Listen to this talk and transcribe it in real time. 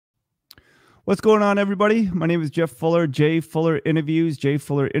What's going on, everybody? My name is Jeff Fuller, J Fuller Interviews, J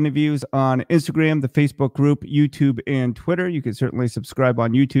Fuller Interviews on Instagram, the Facebook group, YouTube, and Twitter. You can certainly subscribe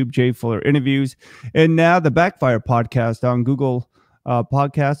on YouTube, J Fuller Interviews, and now the Backfire podcast on Google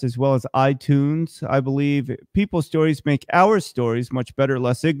Podcast as well as iTunes. I believe people's stories make our stories much better,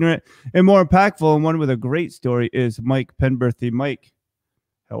 less ignorant, and more impactful. And one with a great story is Mike Penberthy. Mike,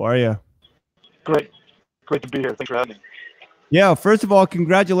 how are you? Great to be here. Thanks for having me. Yeah, first of all,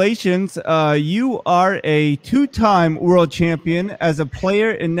 congratulations. You are a two-time world champion as a player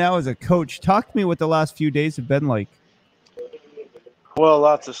and now as a coach. Talk to me what the last few days have been like. Well,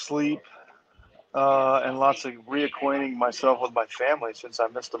 lots of sleep and lots of reacquainting myself with my family since I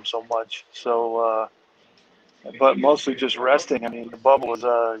missed them so much. So, but mostly just resting. I mean, the bubble was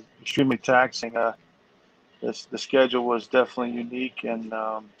extremely taxing. The schedule was definitely unique, and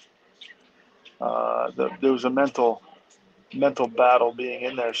there was a mental battle being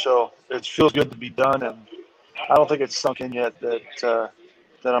in there. So it feels good to be done, and I don't think it's sunk in yet that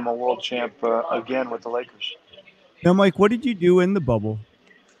I'm a world champ again with the Lakers. Now, Mike, what did you do in the bubble?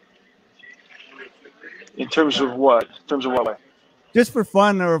 In terms of what? In terms of what way? Just for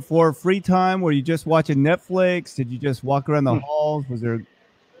fun or for free time? Were you just watching Netflix? Did you just walk around the halls? Was there?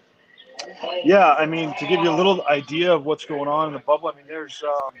 Yeah, I mean, to give you a little idea of what's going on in the bubble, I mean, there's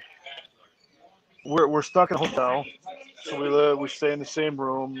we're stuck in a hotel, so we stay in the same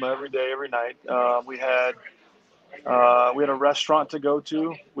room every day, every night. We had a restaurant to go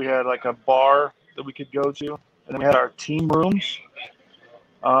to. We had like a bar that we could go to, and then we had our team rooms.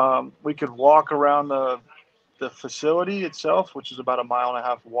 We could walk around the facility itself, which is about a 1.5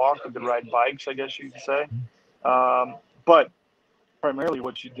 mile walk. We could ride bikes, I guess you could say. But primarily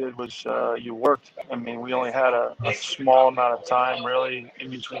what you did was you worked. I mean, we only had a small amount of time really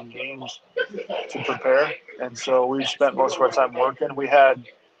in between games to prepare, and so we spent most of our time working. We had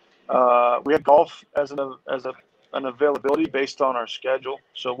golf as an availability based on our schedule,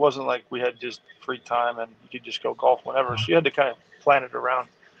 so it wasn't like we had just free time and you could just go golf whenever. So you had to kind of plan it around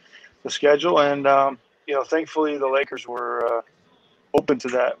the schedule, and thankfully the Lakers were open to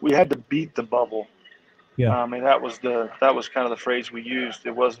that. We had to beat the bubble. Yeah. I mean, that was kind of the phrase we used.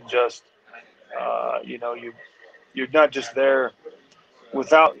 It wasn't just, you're not just there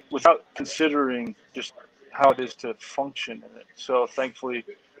without considering just how it is to function in it. So thankfully,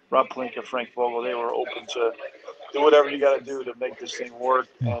 Rob Pelinka, Frank Vogel, they were open to do whatever you got to do to make this thing work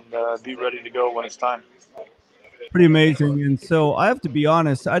and be ready to go when it's time. Pretty amazing. And so I have to be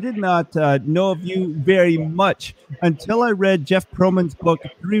honest, I did not know of you very much until I read Jeff Pearlman's book,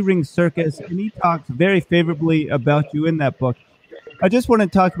 Three Ring Circus, and he talks very favorably about you in that book. I just want to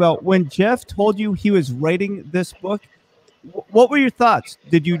talk about when Jeff told you he was writing this book, what were your thoughts?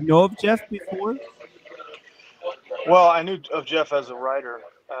 Did you know of Jeff before? Well, I knew of Jeff as a writer,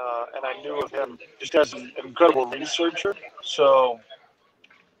 and I knew of him just as an incredible researcher. So,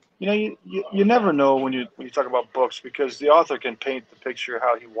 you never know when you talk about books, because the author can paint the picture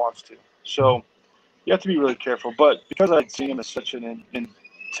how he wants to. So you have to be really careful. But because I'd seen him as such an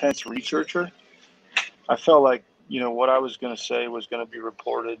intense researcher, I felt like, what I was going to say was going to be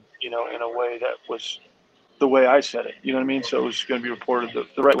reported, in a way that was the way I said it. You know what I mean? So it was going to be reported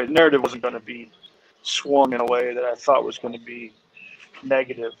the right way. The narrative wasn't going to be swung in a way that I thought was going to be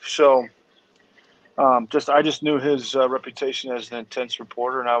negative. So I just knew his reputation as an intense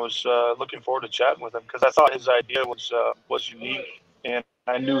reporter, and I was looking forward to chatting with him because I thought his idea was unique, and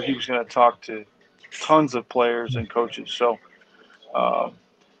I knew he was going to talk to tons of players and coaches. So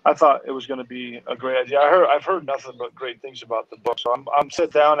I thought it was going to be a great idea. I've heard nothing but great things about the book, so I'm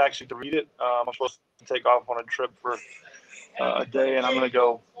sit down actually to read it. I'm supposed to take off on a trip for a day, and I'm gonna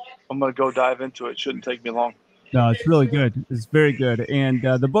go dive into it. Shouldn't take me long. No, it's really good. It's very good. And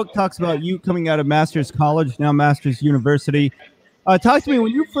the book talks about you coming out of Masters College, now Masters University. Talk to me,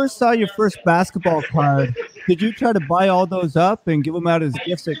 when you first saw your first basketball card, did you try to buy all those up and give them out as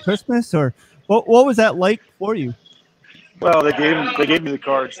gifts at Christmas, or what was that like for you? Well, they gave me the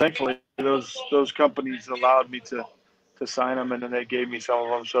cards. Thankfully, those companies allowed me to sign them, and then they gave me some of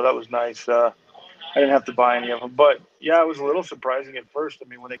them, so that was nice. I didn't have to buy any of them, but yeah, it was a little surprising at first. I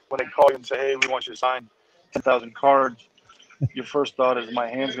mean, when they call you and say, "Hey, we want you to sign 10,000 cards," your first thought is my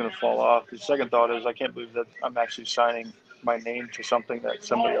hand's going to fall off. The second thought is I can't believe that I'm actually signing my name to something that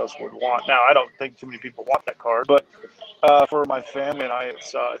somebody else would want. Now, I don't think too many people want that card, but for my family and I,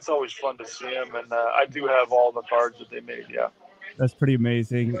 it's always fun to see them, and I do have all the cards that they made. Yeah. That's pretty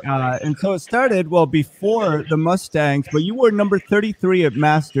amazing. And so it started, before the Mustangs, but you were number 33 at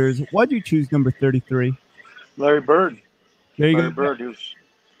Masters. Why did you choose number 33? Larry Bird. There you Larry go. Bird.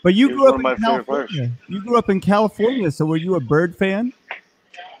 But you he grew was up one in of my favorite California. players. You grew up in California, so were you a Bird fan?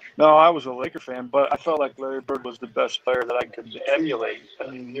 No, I was a Laker fan, but I felt like Larry Bird was the best player that I could emulate. I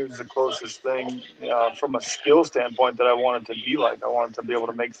mean, he was the closest thing from a skill standpoint that I wanted to be like. I wanted to be able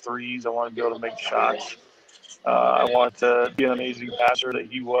to make threes. I wanted to be able to make shots. I wanted to be an amazing passer that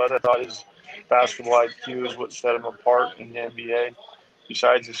he was. I thought his basketball IQ is what set him apart in the NBA,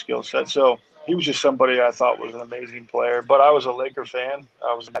 besides his skill set. So he was just somebody I thought was an amazing player. But I was a Laker fan.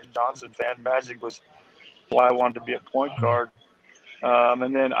 I was a Magic Johnson fan. Magic was why I wanted to be a point guard.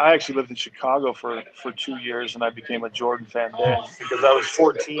 And then I actually lived in Chicago for 2 years, and I became a Jordan fan then because I was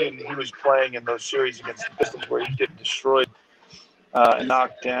 14. He was playing in those series against the Pistons where he get destroyed and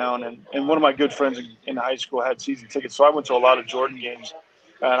knocked down. And one of my good friends in high school had season tickets, so I went to a lot of Jordan games,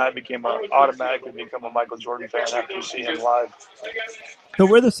 and I automatically become a Michael Jordan fan after seeing him live. So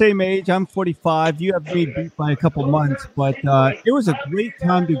we're the same age. I'm 45. You have me beat by a couple months, but it was a great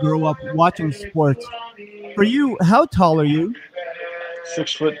time to grow up watching sports. For you, how tall are you?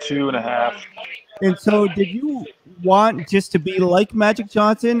 6'2.5". And so did you want just to be like Magic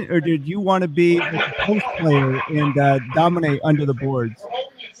Johnson, or did you want to be like a post player and dominate under the boards?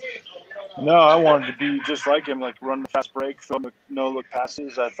 No, I wanted to be just like him, like run the fast break, throw no-look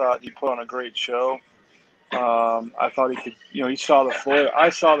passes. I thought he put on a great show. I thought he could, he saw the floor. I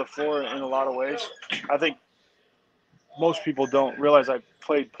saw the floor in a lot of ways. I think most people don't realize I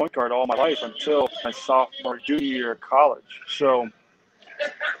played point guard all my life until my sophomore, junior year of college. So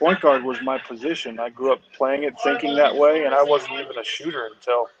point guard was my position. I grew up playing it, thinking that way, and I wasn't even a shooter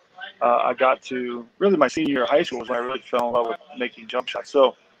until I got to really my senior year of high school was when I really fell in love with making jump shots.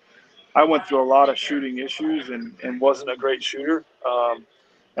 So I went through a lot of shooting issues and wasn't a great shooter.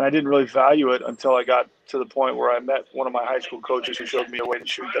 And I didn't really value it until I got to the point where I met one of my high school coaches who showed me a way to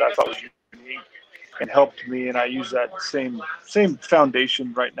shoot that I thought was unique and helped me. And I use that same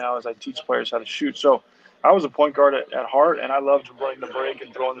foundation right now as I teach players how to shoot. So I was a point guard at heart, and I loved running the break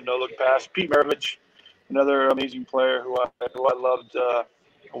and throwing the no-look pass. Pete Maravich, another amazing player who I loved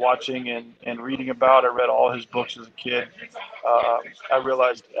watching and reading about. I read all his books as a kid. I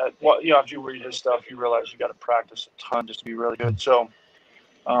realized, after you read his stuff, you realize you got to practice a ton just to be really good. So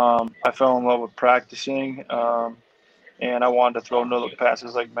I fell in love with practicing, and I wanted to throw no-look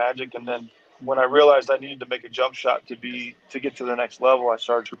passes like Magic. And then when I realized I needed to make a jump shot to get to the next level, I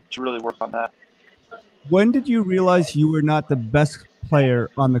started to really work on that. When did you realize you were not the best player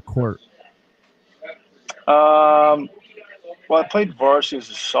on the court? Well, I played varsity as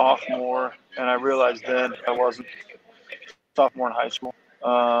a sophomore, and I realized then I wasn't sophomore in high school.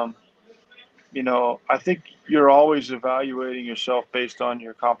 I think you're always evaluating yourself based on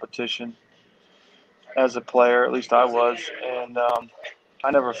your competition as a player. At least I was, and I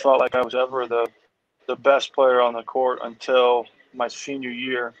never felt like I was ever the best player on the court until my senior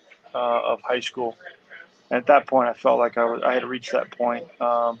year of high school. And at that point, I felt like I had reached that point.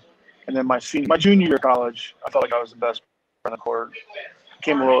 And then my junior year of college, I felt like I was the best player on the court.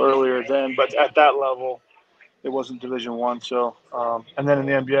 Came a little earlier then, but at that level, it wasn't Division I. So, and then in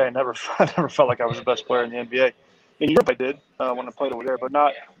the NBA, I never felt like I was the best player in the NBA. In Europe, I did when I played over there, but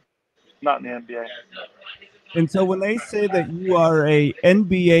not in the NBA. And so when they say that you are a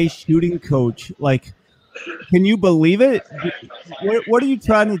NBA shooting coach, like, can you believe it? What are you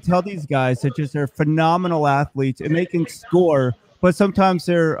trying to tell these guys that just are phenomenal athletes and they can score, but sometimes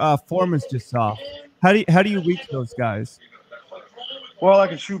their form is just off? How do you reach those guys? Well, I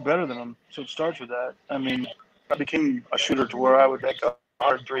can shoot better than them, so it starts with that. I mean, I became a shooter to where I would make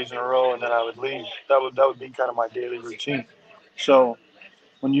 100 threes in a row and then I would leave. That would be kind of my daily routine. So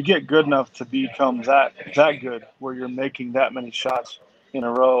when you get good enough to become that good, where you're making that many shots in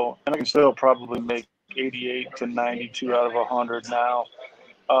a row, and I can still probably make 88 to 92 out of 100 now.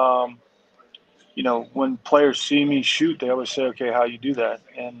 When players see me shoot, they always say, "Okay, how you do that?"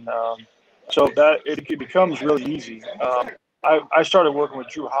 And so that it becomes really easy. I started working with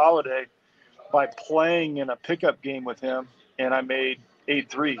Drew Holiday by playing in a pickup game with him, and I made 8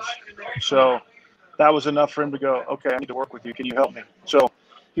 threes. So that was enough for him to go, "Okay, I need to work with you. Can you help me?" So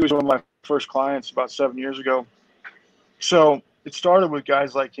he was one of my first clients about 7 years ago. So it started with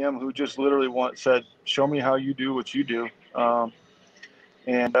guys like him who just literally said, "Show me how you do what you do."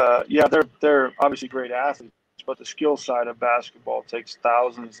 They're obviously great athletes, but the skill side of basketball takes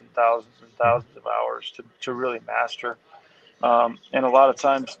thousands and thousands and thousands of hours to really master. And a lot of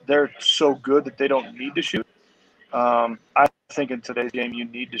times they're so good that they don't need to shoot. I think in today's game, you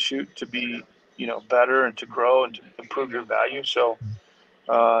need to shoot to be, better and to grow and to improve your value. So,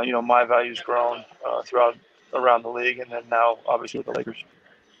 my value's grown around the league, and then now obviously with the Lakers.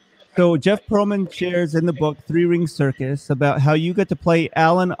 So Jeff Pearlman shares in the book 3 Ring Circus about how you got to play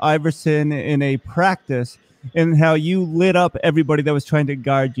Allen Iverson in a practice and how you lit up everybody that was trying to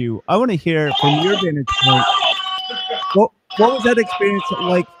guard you. I want to hear from your vantage point. What was that experience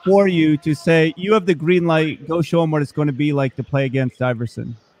like for you to say you have the green light, go show them what it's going to be like to play against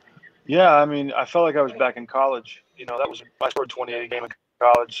Iverson? Yeah, I mean, I felt like I was back in college. That was I scored 28 a game in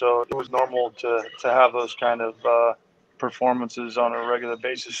college, so it was normal to have those kind of performances on a regular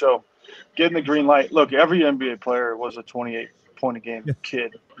basis. So getting the green light, look, every NBA player was a 28 point a game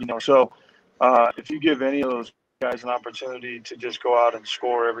kid. So if you give any of those guys an opportunity to just go out and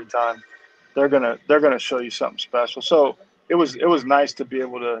score every time, they're gonna show you something special. So it was nice to be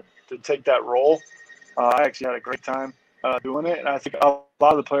able to take that role. I actually had a great time doing it, and I think a lot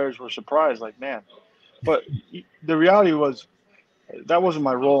of the players were surprised, like, man. But the reality was that wasn't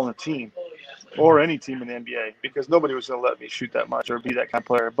my role in the team or any team in the NBA, because nobody was going to let me shoot that much or be that kind of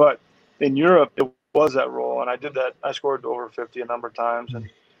player. But in Europe, it was that role, and I did that. I scored over 50 a number of times and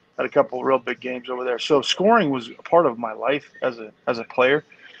had a couple of real big games over there. So scoring was a part of my life as a player,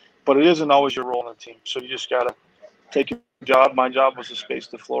 but it isn't always your role in the team. So you just got to take your job. My job was to space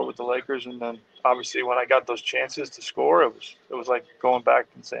the floor with the Lakers, and then obviously when I got those chances to score, it was like going back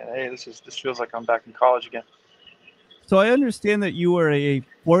and saying, "Hey, this feels like I'm back in college again." So I understand that you were a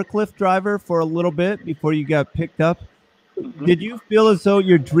forklift driver for a little bit before you got picked up. Mm-hmm. Did you feel as though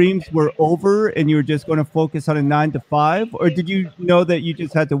your dreams were over and you were just going to focus on a 9 to 5, or did you know that you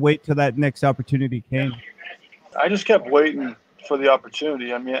just had to wait till that next opportunity came? I just kept waiting for the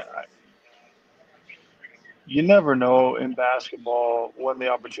opportunity. I mean, you never know in basketball when the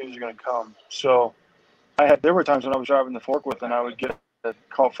opportunity is going to come. So there were times when I was driving the forklift and I would get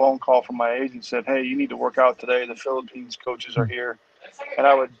a phone call from my agent, said, "Hey, you need to work out today. The Philippines coaches are here." And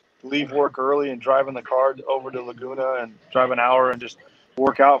I would leave work early and drive in the car over to Laguna and drive an hour and just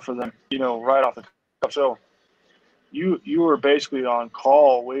work out for them, right off the cuff. So you were basically on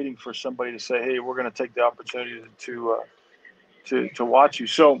call waiting for somebody to say, "Hey, we're going to take the opportunity to watch you."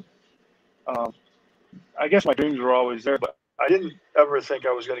 So I guess my dreams were always there, but I didn't ever think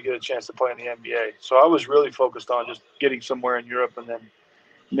I was going to get a chance to play in the NBA. So I was really focused on just getting somewhere in Europe and then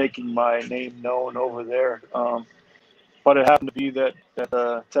making my name known over there. But it happened to be that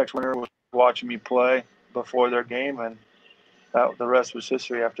Tex Winter was watching me play before their game, and the rest was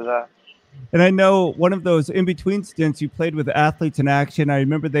history after that. And I know one of those in between stints you played with Athletes in Action. I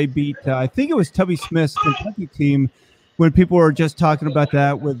remember they beat, I think it was Tubby Smith's Kentucky team, when people were just talking about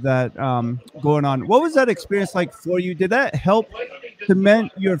that with that going on. What was that experience like for you? Did that help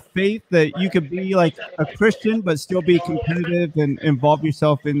cement your faith that you could be like a Christian but still be competitive and involve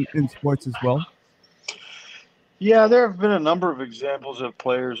yourself in sports as well? Yeah, there have been a number of examples of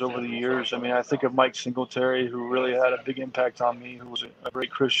players over the years. I mean, I think of Mike Singletary, who really had a big impact on me, who was a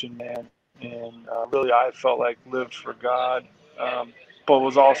great Christian man, and really I felt like lived for God, but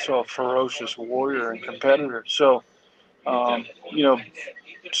was also a ferocious warrior and competitor. So, um, you know,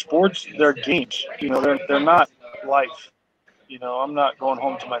 sports, they're games. They're not life. I'm not going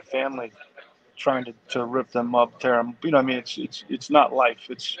home to my family trying to rip them up, tear them. I mean, it's not life.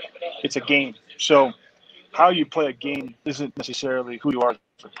 It's a game. So how you play a game isn't necessarily who you are as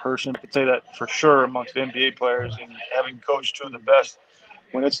a person. I can say that for sure amongst NBA players, and having coached two of the best,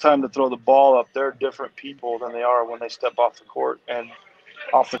 when it's time to throw the ball up, they're different people than they are when they step off the court. And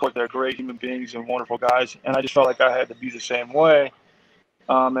off the court, they're great human beings and wonderful guys. And I just felt like I had to be the same way.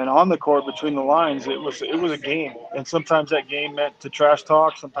 And on the court, between the lines, it was a game. And sometimes that game meant to trash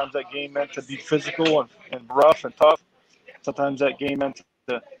talk. Sometimes that game meant to be physical and rough and tough. Sometimes that game meant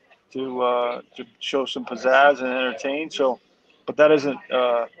to show some pizzazz and entertain. So, but that isn't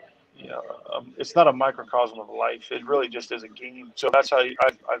it's not a microcosm of life. It really just is a game. So that's how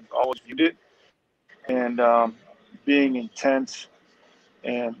I've always viewed it. And being intense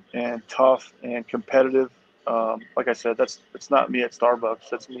and tough and competitive. Like I said, it's not me at Starbucks.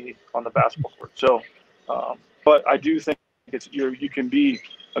 That's me on the basketball court. So, but I do think you can be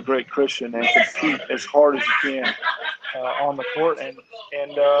a great Christian and compete as hard as you can on the court and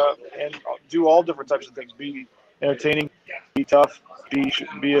do all different types of things. Be entertaining, be tough, be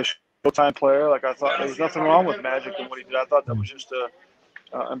a showtime player. Like I thought, there was nothing wrong with Magic and what he did. I thought that was just a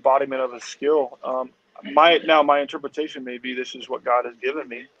embodiment of his skill. My interpretation may be this is what God has given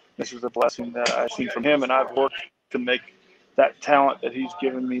me. This is the blessing that I've seen from Him, and I've worked to make that talent that He's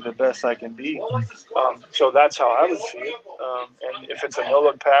given me the best I can be. So that's how I would see it. And if it's a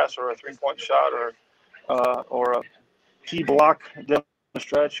no-look pass or a three-point shot or a key block down the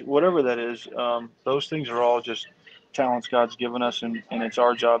stretch, whatever that is, those things are all just talents God's given us, and it's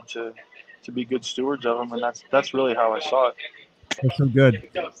our job to be good stewards of them. And that's really how I saw it. That's so good.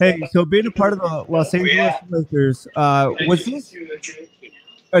 Hey, so being a part of the Los Angeles Lakers, was this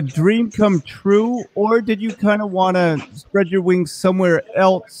a dream come true, or did you kind of want to spread your wings somewhere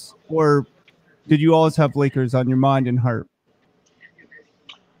else, or did you always have Lakers on your mind and heart?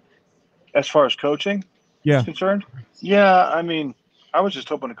 As far as coaching is Yeah. concerned, yeah, I mean, I was just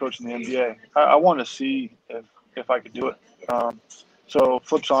hoping to coach in the NBA. I want to see if I could do it. So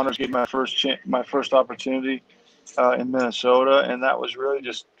Flip Saunders gave me my first opportunity in Minnesota, and that was really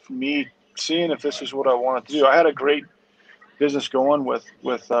just me seeing if this is what I wanted to do. I had a great business going with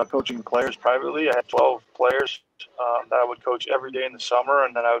coaching players privately. I had 12 players that I would coach every day in the summer,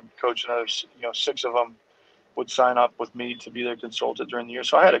 and then I would coach another, 6 of them would sign up with me to be their consultant during the year.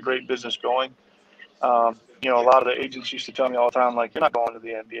 So I had a great business going. A lot of the agents used to tell me all the time, like, you're not going to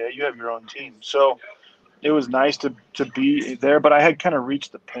the NBA, you have your own team. So it was nice to be there, but I had kind of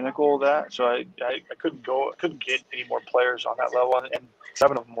reached the pinnacle of that. So I couldn't get any more players on that level, and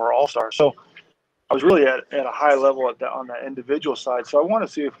 7 of them were all-stars. So I was really at a high level on that individual side. So I want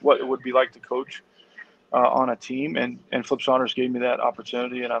to see what it would be like to coach on a team, and Flip Saunders gave me that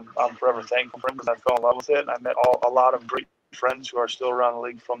opportunity, and I'm forever thankful for him because I fell in love with it, and I met a lot of great friends who are still around the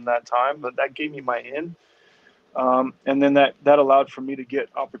league from that time. But that gave me my in, and then that allowed for me to get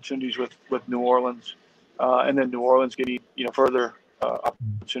opportunities with New Orleans, and then New Orleans gave me further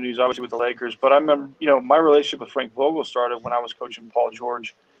opportunities, obviously with the Lakers. But I remember my relationship with Frank Vogel started when I was coaching Paul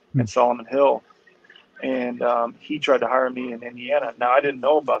George and Solomon Hill, and he tried to hire me in Indiana. Now I didn't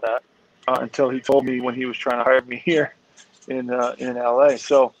know about that until he told me when he was trying to hire me here in LA.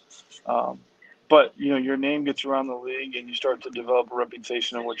 So, but your name gets around the league, and you start to develop a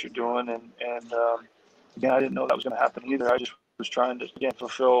reputation of what you're doing. And again, I didn't know that was going to happen either. I just was trying to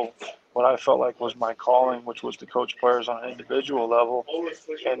fulfill what I felt like was my calling, which was to coach players on an individual level,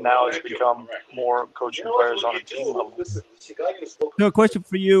 and now it's become more coaching players on a team level. So a question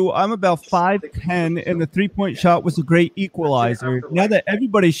for you. I'm about 5'10", and the three-point shot was a great equalizer. Now that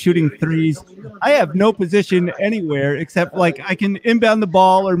everybody's shooting threes, I have no position anywhere except like I can inbound the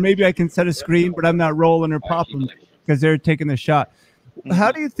ball, or maybe I can set a screen, but I'm not rolling or popping because they're taking the shot.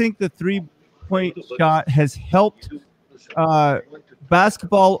 How do you think the three-point shot has helped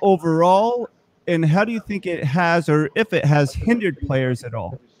basketball overall, and how do you think it has, or if it has, hindered players at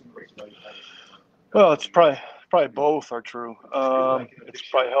all? Well, it's probably both are true. It's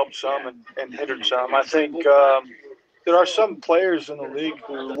probably helped some and hindered some. I think there are some players in the league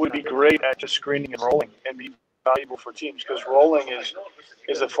who would be great at just screening and rolling and be valuable for teams, because rolling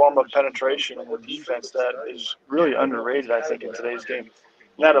is a form of penetration in the defense that is really underrated, I think, in today's game.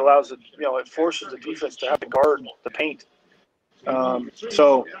 And that allows it forces the defense to have to guard the paint.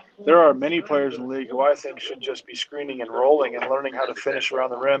 So there are many players in the league who I think should just be screening and rolling and learning how to finish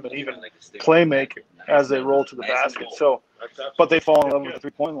around the rim and even play make as they roll to the basket. So, but they fall in love with the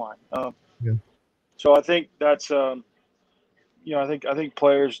three-point line. So I think that's I think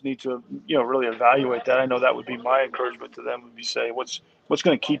players need to really evaluate that. I know that would be my encouragement to them, would be say what's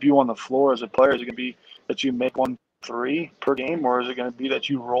going to keep you on the floor as a player? Is it going to be that you make 1 3 per game, or is it going to be that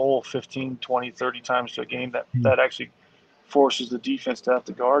you roll 15, 20, 30 times to a game that actually forces the defense to have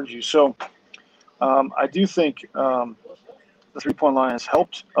to guard you? So I do think the three-point line has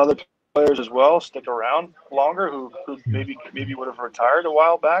helped other players as well stick around longer who maybe would have retired a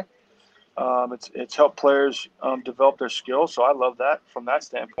while back. It's helped players develop their skills. So I love that from that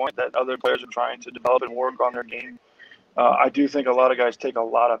standpoint, that other players are trying to develop and work on their game. I do think a lot of guys take a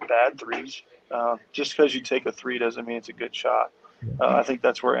lot of bad threes. Just because you take a three doesn't mean it's a good shot. I think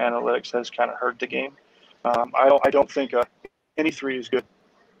that's where analytics has kind of hurt the game. I don't think any three is good.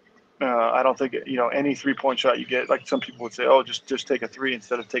 I don't think any three-point shot you get, like some people would say, oh, just take a three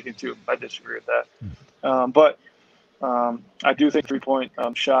instead of taking 2. I disagree with that. But I do think three-point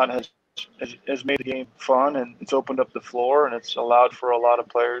shot has made the game fun, and it's opened up the floor, and it's allowed for a lot of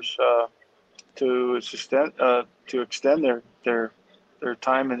players to extend their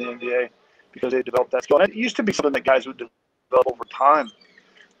time in the NBA because they developed that skill. And it used to be something that guys would develop over time.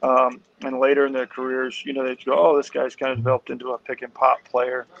 And later in their careers, they'd go, oh, this guy's kind of developed into a pick and pop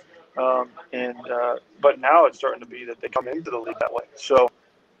player. But now it's starting to be that they come into the league that way. So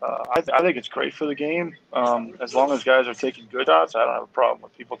I think it's great for the game. As long as guys are taking good shots, I don't have a problem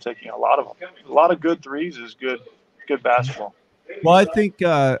with people taking a lot of them. A lot of good threes is good basketball. Well, I think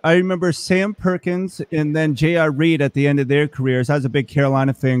I remember Sam Perkins and then J.R. Reed at the end of their careers. I was a big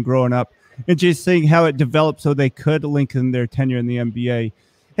Carolina fan growing up, and just seeing how it developed so they could lengthen their tenure in the NBA.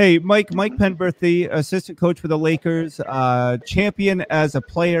 Hey, Mike Penberthy, assistant coach for the Lakers, champion as a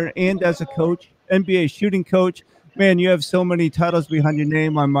player and as a coach, NBA shooting coach. Man, you have so many titles behind your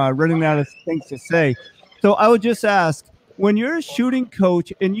name. I'm running out of things to say. So I would just ask, when you're a shooting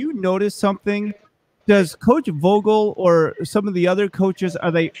coach and you notice something, does Coach Vogel or some of the other coaches,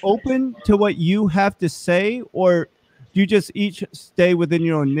 are they open to what you have to say, or do you just each stay within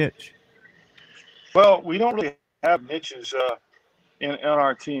your own niche? Well, we don't really have niches in on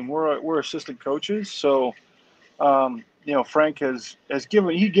our team. We're assistant coaches, so Frank has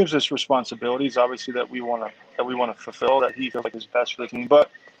gives us responsibilities, obviously that we want to fulfill, that he feels like is best for the team. But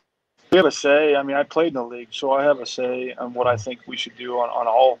we have a say. I mean, I played in the league, so I have a say on what I think we should do on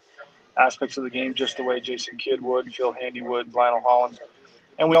all aspects of the game, just the way Jason Kidd would, Phil Handy would, Lionel Hollins,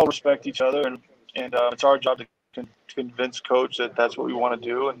 and we all respect each other. And it's our job to convince Coach that that's what we want to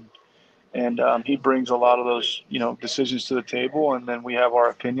do, and he brings a lot of those decisions to the table, and then we have our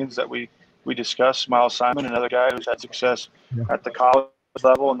opinions that we discuss. Miles Simon, another guy who's had success at the college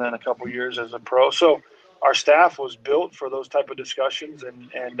level and then a couple years as a pro. So our staff was built for those type of discussions,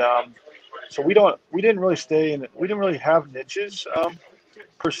 and so we didn't really have niches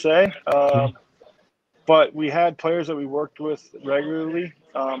per se, but we had players that we worked with regularly.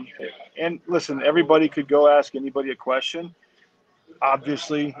 And listen, everybody could go ask anybody a question.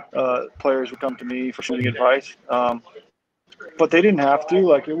 Obviously, players would come to me for shooting advice, but they didn't have to.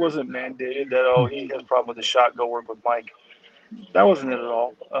 Like, it wasn't mandated that he has a problem with the shot, go work with Mike. That wasn't it at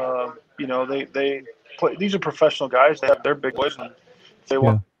all. They play. These are professional guys. They have their big boys, and if they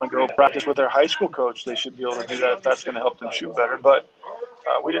want to go practice with their high school coach, they should be able to do that if that's going to help them shoot better. But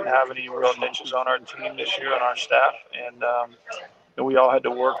we didn't have any real niches on our team this year on our staff, and we all had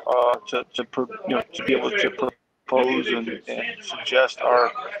to work to be able to propose and suggest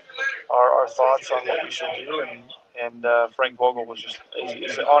our thoughts on what we should do. And Frank Vogel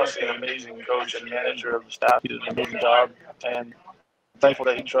he's honestly an amazing coach and manager of the staff. He did an amazing job, and I'm thankful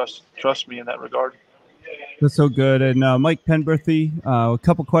that he trusts me in that regard. That's so good. And Mike Penberthy, a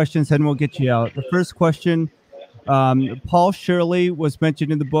couple questions, and we'll get you out. The first question, Paul Shirley was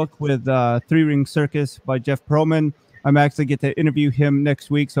mentioned in the book with Three Ring Circus by Jeff Pearlman. I'm actually get to interview him next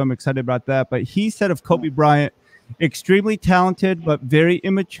week, so I'm excited about that. But he said of Kobe Bryant, extremely talented, but very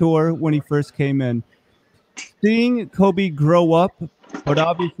immature when he first came in. Seeing Kobe grow up, but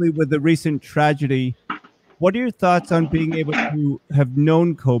obviously with the recent tragedy, what are your thoughts on being able to have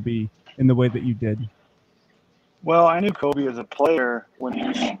known Kobe in the way that you did? Well, I knew Kobe as a player when he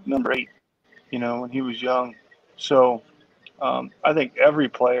was number 8, when he was young. So I think every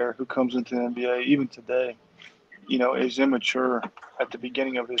player who comes into the NBA, even today, is immature at the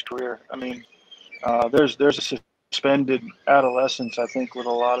beginning of his career. I mean, there's a suspended adolescence, I think, with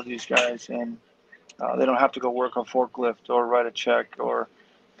a lot of these guys, and they don't have to go work a forklift or write a check or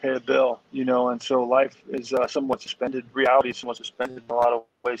pay a bill, and so life is somewhat suspended. Reality is somewhat suspended in a lot of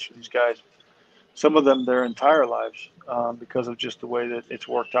ways for these guys. Some of them their entire lives because of just the way that it's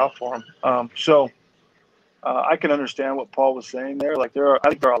worked out for them. So I can understand what Paul was saying there. Like, I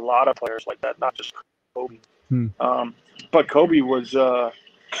think there are a lot of players like that, not just Kobe. But Kobe was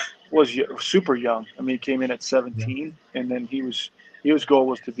super young. I mean, he came in at 17, and then his goal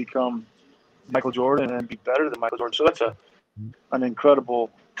was to become Michael Jordan and be better than Michael Jordan. So that's an incredible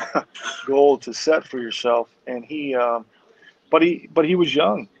goal to set for yourself. And but he was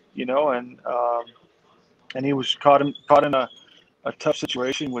young, and he was caught in a tough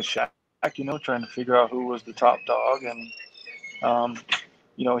situation with Shaq, trying to figure out who was the top dog, and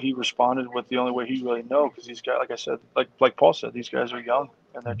he responded with the only way he really knows, because these guys, like I said, like Paul said, these guys are young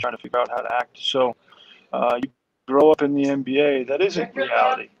and they're trying to figure out how to act. So you grow up in the NBA, that isn't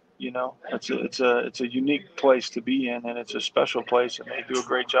reality. It's a unique place to be in, and it's a special place, and they do a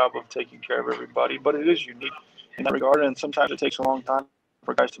great job of taking care of everybody. But it is unique in that regard, and sometimes it takes a long time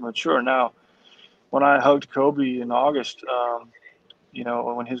for guys to mature. Now, when I hugged Kobe in August,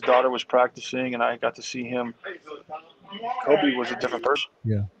 when his daughter was practicing and I got to see him, Kobe was a different person.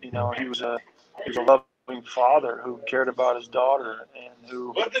 Yeah. He was a loving father who cared about his daughter and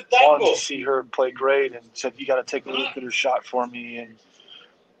who wanted to see her play great and said, "You got to take a look at her shot for me." And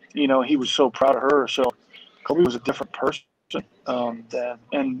he was so proud of her. So Kobe was a different person then,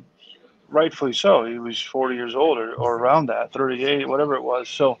 and rightfully so. He was 40 years old or around that, 38, whatever it was.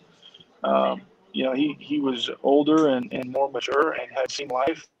 So he was older and more mature and had seen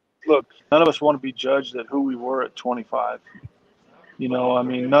life. Look, none of us want to be judged at who we were at 25. I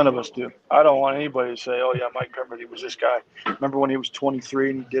mean, none of us do. I don't want anybody to say, "Oh yeah, Mike Penberthy was this guy. Remember when he was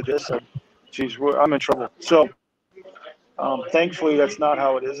 23 and he did this?" Geez, I'm in trouble. So thankfully, that's not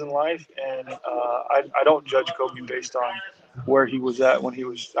how it is in life, and I don't judge Kobe based on where he was at when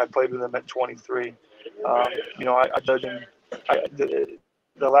I played with him at 23. I judge him.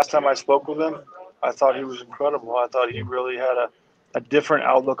 The last time I spoke with him, I thought he was incredible. I thought he really had a different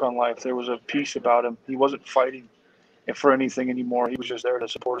outlook on life. There was a peace about him. He wasn't fighting for anything anymore. He was just there to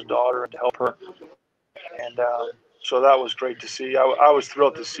support his daughter and to help her And so that was great to see. I was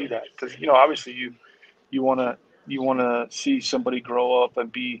thrilled to see that because obviously you want to see somebody grow up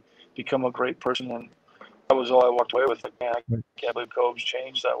and become a great person. And that was all I walked away with. Like, man, I can't believe Kobe's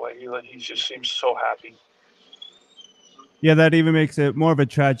changed that way. He just seems so happy. Yeah, that even makes it more of a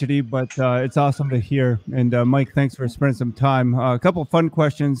tragedy, but it's awesome to hear. And Mike, thanks for spending some time. A couple of fun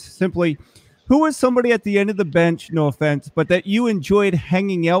questions. Simply, who was somebody at the end of the bench, no offense, but that you enjoyed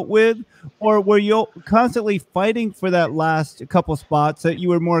hanging out with? Or were you constantly fighting for that last couple spots that you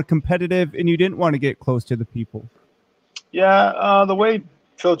were more competitive and you didn't want to get close to the people? Yeah, the way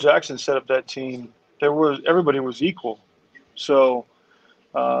Phil Jackson set up that team, everybody was equal. So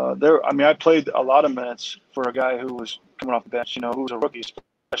I played a lot of minutes for a guy who was coming off the bench, who was a rookie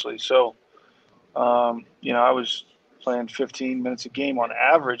especially. So, I was playing 15 minutes a game on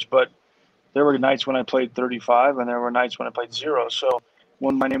average, but there were nights when I played 35 and there were nights when I played 0. So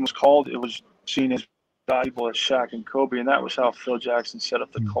when my name was called, it was seen as valuable as Shaq and Kobe. And that was how Phil Jackson set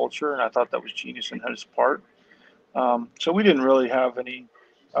up the culture. And I thought that was genius on his part. So we didn't really have any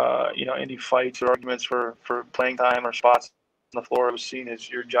fights or arguments for playing time or spots on the floor. It was seen as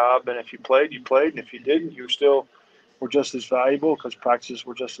your job, and if you played, you played, and if you didn't, you still were just as valuable because practices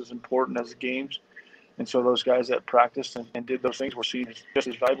were just as important as the games. And so those guys that practiced and did those things were seen as just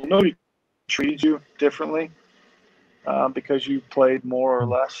as valuable. Nobody treated you differently because you played more or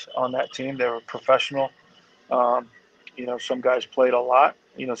less on that team. They were professional. Some guys played a lot.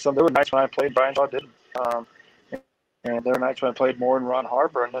 There were nights when I played, Brian Shaw didn't. And there were nights when I played more than Ron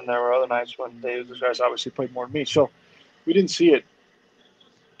Harper, and then there were other nights when those guys obviously played more than me. So we didn't see it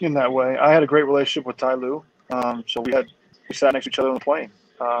in that way. I had a great relationship with Ty Lue, so we sat next to each other on the plane.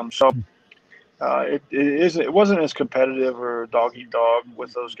 It wasn't as competitive or dog eat dog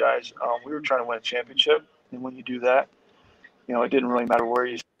with those guys. We were trying to win a championship, and when you do that, it didn't really matter where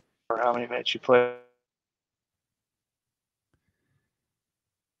you or how many minutes you played.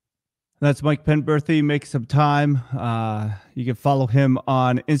 That's Mike Penberthy. Make some time. You can follow him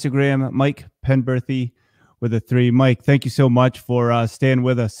on Instagram, Mike Penberthy with a 3. Mike, thank you so much for staying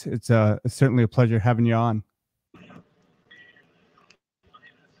with us. It's certainly a pleasure having you on.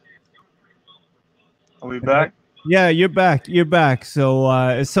 Are we back? Yeah, you're back. You're back. So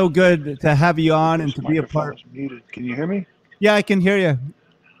it's so good to have you on and to be a part. Muted. Can you hear me? Yeah, I can hear you.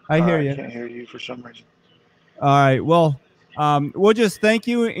 I hear you. I can't hear you for some reason. All right. Well, we'll just thank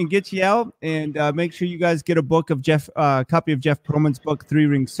you and get you out, and make sure you guys get a copy of Jeff Pearlman's book, 3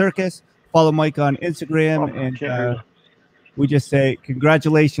 Ring Circus. Follow Mike on Instagram, and we just say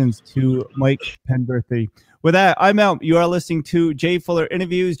congratulations to Mike Penberthy. With that, I'm out. You are listening to Jay Fuller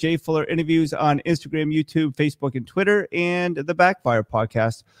Interviews. Jay Fuller Interviews on Instagram, YouTube, Facebook, and Twitter, and the Backfire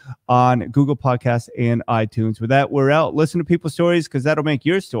Podcast on Google Podcasts and iTunes. With that, we're out. Listen to people's stories because that'll make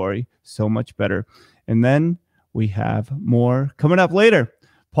your story so much better. And then we have more coming up later.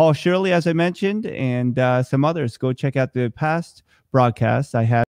 Paul Shirley, as I mentioned, and some others. Go check out the past broadcasts I had.